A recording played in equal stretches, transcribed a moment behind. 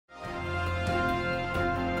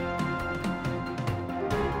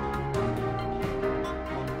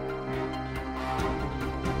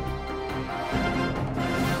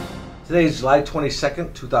Today is July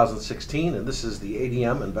 22nd, 2016, and this is the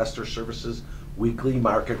ADM Investor Services Weekly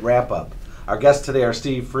Market Wrap-Up. Our guests today are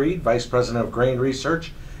Steve Freed, Vice President of Grain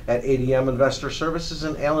Research at ADM Investor Services,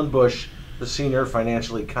 and Alan Bush, the Senior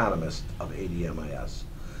Financial Economist of ADMIS.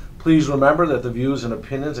 Please remember that the views and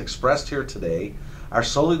opinions expressed here today are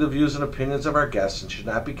solely the views and opinions of our guests and should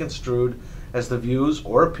not be construed as the views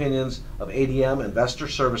or opinions of ADM Investor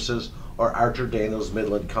Services or Archer Daniels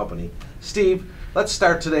Midland Company. Steve, let's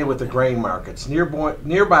start today with the grain markets.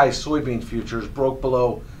 Nearby soybean futures broke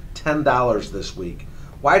below $10 this week.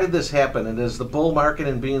 Why did this happen, and is the bull market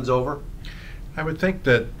in beans over? I would think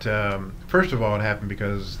that, first of all, it happened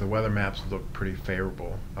because the weather maps look pretty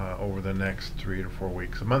favorable over the next 3 to 4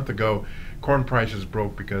 weeks. A month ago, corn prices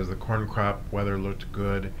broke because the corn crop weather looked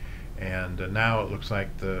good, and now it looks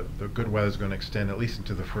like the good weather is going to extend at least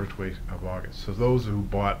into the first week of August. So those who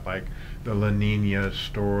bought like the La Nina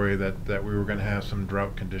story that we were going to have some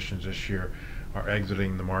drought conditions this year are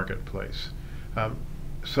exiting the marketplace.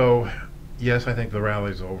 So yes, I think the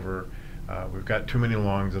rally's over. We've got too many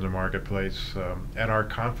longs in the marketplace. At our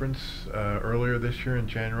conference earlier this year in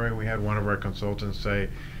January, we had one of our consultants say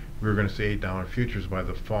we were going to see $8 futures by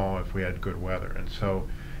the fall if we had good weather. And so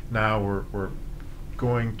now we're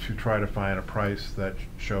going to try to find a price that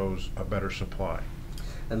shows a better supply.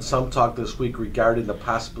 And some talk this week regarding the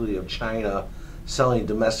possibility of China selling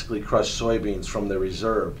domestically crushed soybeans from their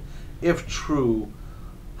reserve. If true,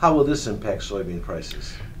 how will this impact soybean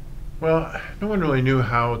prices? Well, no one really knew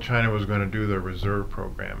how China was going to do their reserve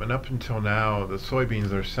program, and up until now, the soybeans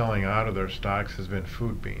they're selling out of their stocks has been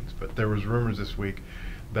food beans. But there was rumors this week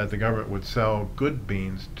that the government would sell good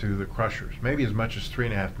beans to the crushers, maybe as much as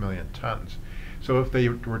 3.5 million tons. So if they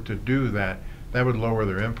were to do that, that would lower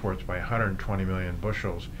their imports by 120 million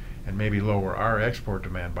bushels and maybe lower our export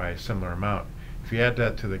demand by a similar amount. If you add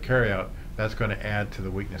that to the carryout, that's going to add to the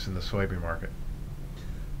weakness in the soybean market.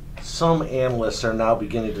 Some analysts are now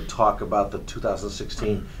beginning to talk about the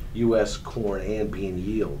 2016 U.S. corn and bean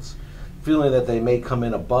yields, feeling that they may come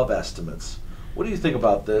in above estimates. What do you think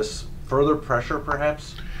about this? Further pressure,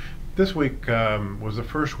 perhaps? This week was the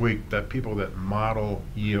first week that people that model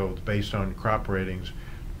yield based on crop ratings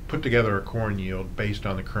put together a corn yield based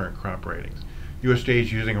on the current crop ratings. USDA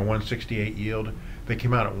is using a 168 yield. They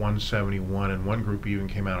came out at 171, and one group even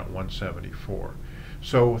came out at 174.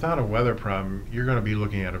 So without a weather problem, you're going to be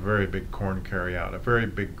looking at a very big corn carryout, a very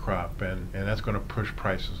big crop, and that's going to push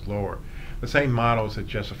prices lower. The same model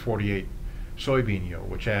suggests a 48 soybean yield,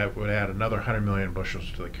 which would add another 100 million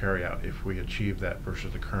bushels to the carryout if we achieve that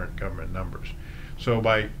versus the current government numbers. So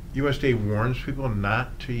USDA warns people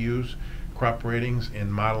not to use crop ratings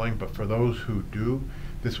in modeling, but for those who do,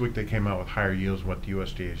 this week they came out with higher yields than what the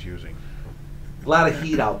USDA is using. A lot of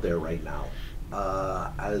heat out there right now.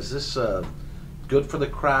 Is this good for the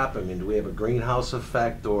crop? I mean, do we have a greenhouse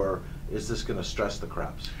effect, or is this going to stress the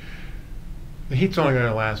crops? The heat's only going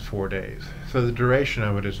to last 4 days, so the duration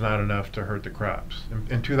of it is not enough to hurt the crops.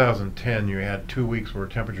 In 2010, you had 2 weeks where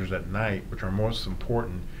temperatures at night, which are most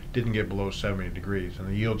important, didn't get below 70 degrees, and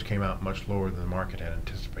the yields came out much lower than the market had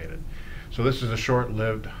anticipated. So this is a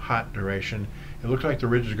short-lived, hot duration. It looks like the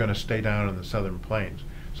ridge is going to stay down in the southern plains.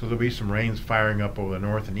 So there'll be some rains firing up over the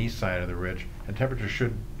north and east side of the ridge, and temperatures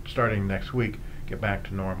should, starting next week, get back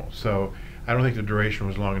to normal. So I don't think the duration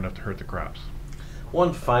was long enough to hurt the crops.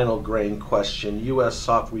 One final grain question. U.S.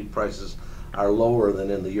 soft wheat prices are lower than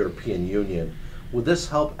in the European Union. Would this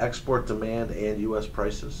help export demand and U.S.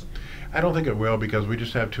 prices? I don't think it will, because we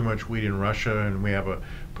just have too much wheat in Russia and we have a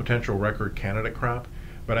potential record Canada crop.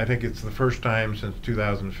 But I think it's the first time since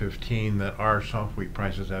 2015 that our soft wheat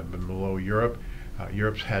prices have been below Europe.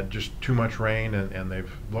 Europe's had just too much rain, and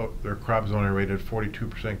their crop is only rated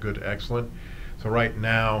 42% good to excellent. So right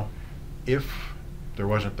now, if there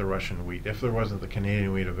wasn't the Russian wheat, if there wasn't the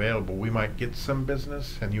Canadian wheat available, we might get some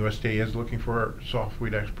business, and USDA is looking for soft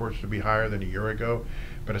wheat exports to be higher than a year ago,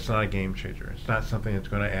 but it's not a game changer. It's not something that's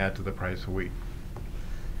going to add to the price of wheat.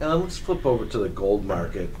 Now let's flip over to the gold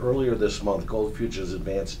market. Earlier this month, gold futures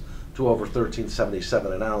advanced to over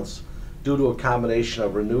 $13.77 an ounce due to a combination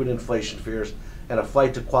of renewed inflation fears and a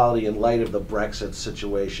flight to quality in light of the Brexit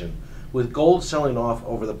situation. With gold selling off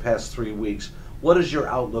over the past 3 weeks, what is your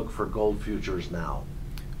outlook for gold futures now?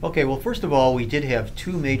 Okay, well, first of all, we did have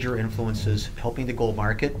two major influences helping the gold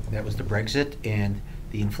market. That was the Brexit and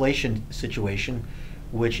the inflation situation,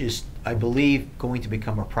 which is, I believe, going to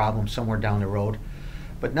become a problem somewhere down the road.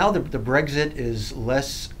 But now the Brexit is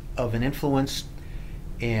less of an influence,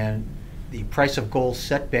 and the price of gold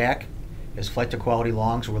set back as flight to quality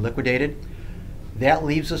longs were liquidated. That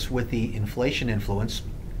leaves us with the inflation influence,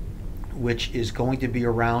 which is going to be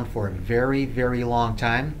around for a very, very long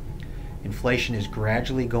time. inflation is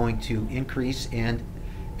gradually going to increase and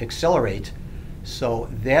accelerate. So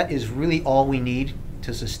that is really all we need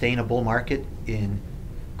to sustain a bull market in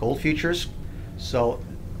gold futures. So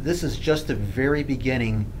this is just the very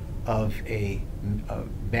beginning of a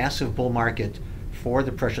massive bull market for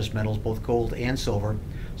the precious metals, both gold and silver.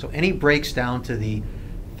 So any breaks down to the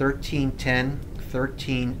 1310,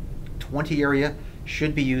 1320 area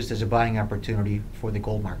should be used as a buying opportunity for the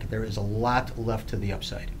gold market. There is a lot left to the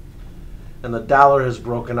upside. And the dollar has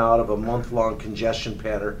broken out of a month-long congestion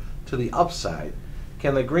pattern to the upside.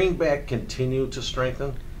 Can the greenback continue to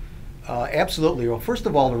strengthen? Absolutely. Well, first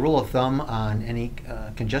of all, the rule of thumb on any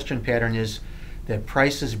congestion pattern is that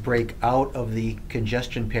prices break out of the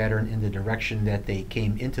congestion pattern in the direction that they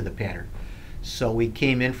came into the pattern. So we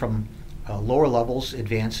came in from lower levels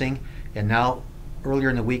advancing, and now earlier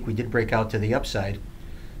in the week we did break out to the upside,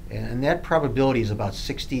 and that probability is about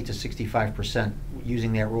 60 to 65%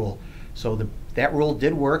 using that rule. So that rule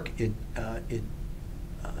did work. It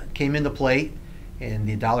came into play, and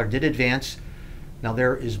the dollar did advance. Now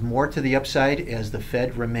there is more to the upside, as the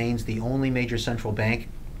Fed remains the only major central bank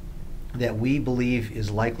that we believe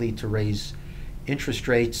is likely to raise interest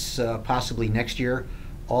rates possibly next year.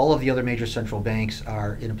 All of the other major central banks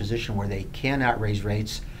are in a position where they cannot raise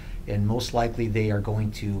rates, and most likely they are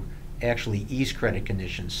going to actually ease credit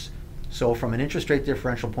conditions. So from an interest rate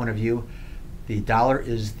differential point of view, the dollar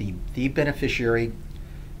is the beneficiary,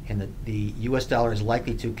 and the US dollar is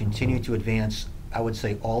likely to continue to advance, I would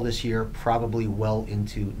say, all this year, probably well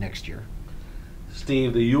into next year.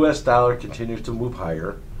 Steve, the US dollar continues to move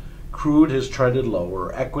higher. Crude has trended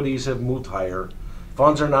lower. Equities have moved higher.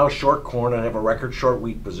 Funds are now short corn and have a record short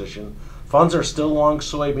wheat position. Funds are still long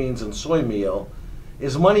soybeans and soy meal.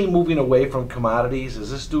 Is money moving away from commodities?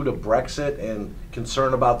 Is this due to Brexit and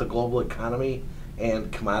concern about the global economy and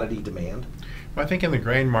commodity demand? Well, I think in the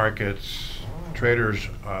grain markets, traders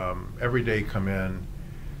every day come in.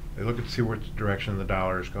 They look to see which direction the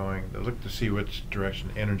dollar is going. They look to see which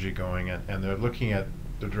direction energy going, and they're looking at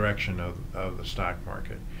the direction of the stock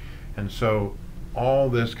market. And so all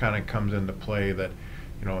this kind of comes into play that,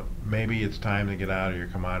 maybe it's time to get out of your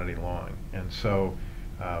commodity long. And so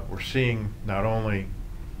we're seeing not only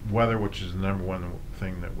weather, which is the number one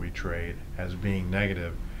thing that we trade, as being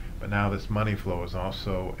negative, but now this money flow is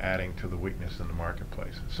also adding to the weakness in the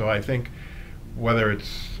marketplace. So I think whether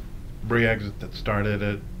it's Brexit that started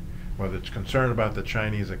it, whether it's concern about the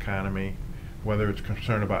Chinese economy, whether it's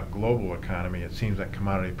concern about global economy, it seems that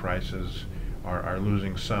commodity prices are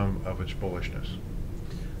losing some of its bullishness.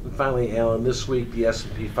 And finally, Alan, this week the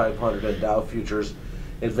S&P 500 and Dow futures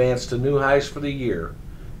advanced to new highs for the year.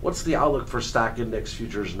 What's the outlook for stock index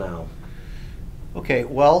futures now? Okay,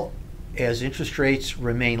 well, as interest rates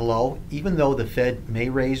remain low, even though the Fed may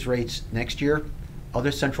raise rates next year,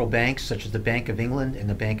 other central banks, such as the Bank of England and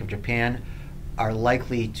the Bank of Japan, are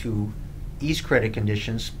likely to ease credit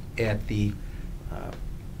conditions at the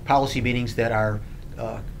policy meetings that are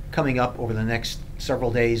coming up over the next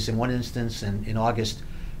several days, in one instance in August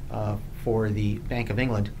for the Bank of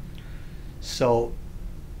England. So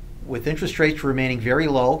with interest rates remaining very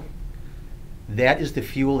low, that is the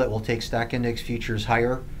fuel that will take stock index futures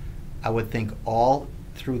higher, I would think, all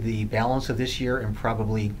through the balance of this year and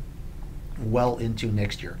probably well into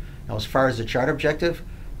next year. Now, as far as the chart objective,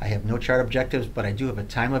 I have no chart objectives, but I do have a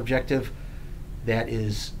time objective that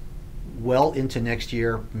is well into next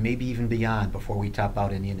year, maybe even beyond, before we top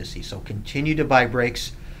out in the indices. So continue to buy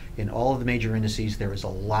breaks in all of the major indices. There is a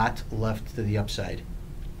lot left to the upside.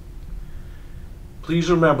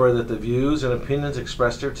 Please remember that the views and opinions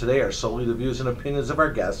expressed here today are solely the views and opinions of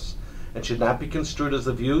our guests and should not be construed as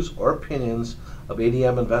the views or opinions of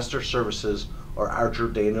ADM Investor Services or Archer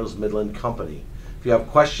Daniels Midland Company. If you have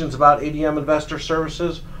questions about ADM Investor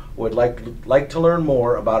Services or would like to learn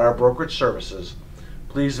more about our brokerage services,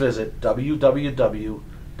 please visit www.admis.com.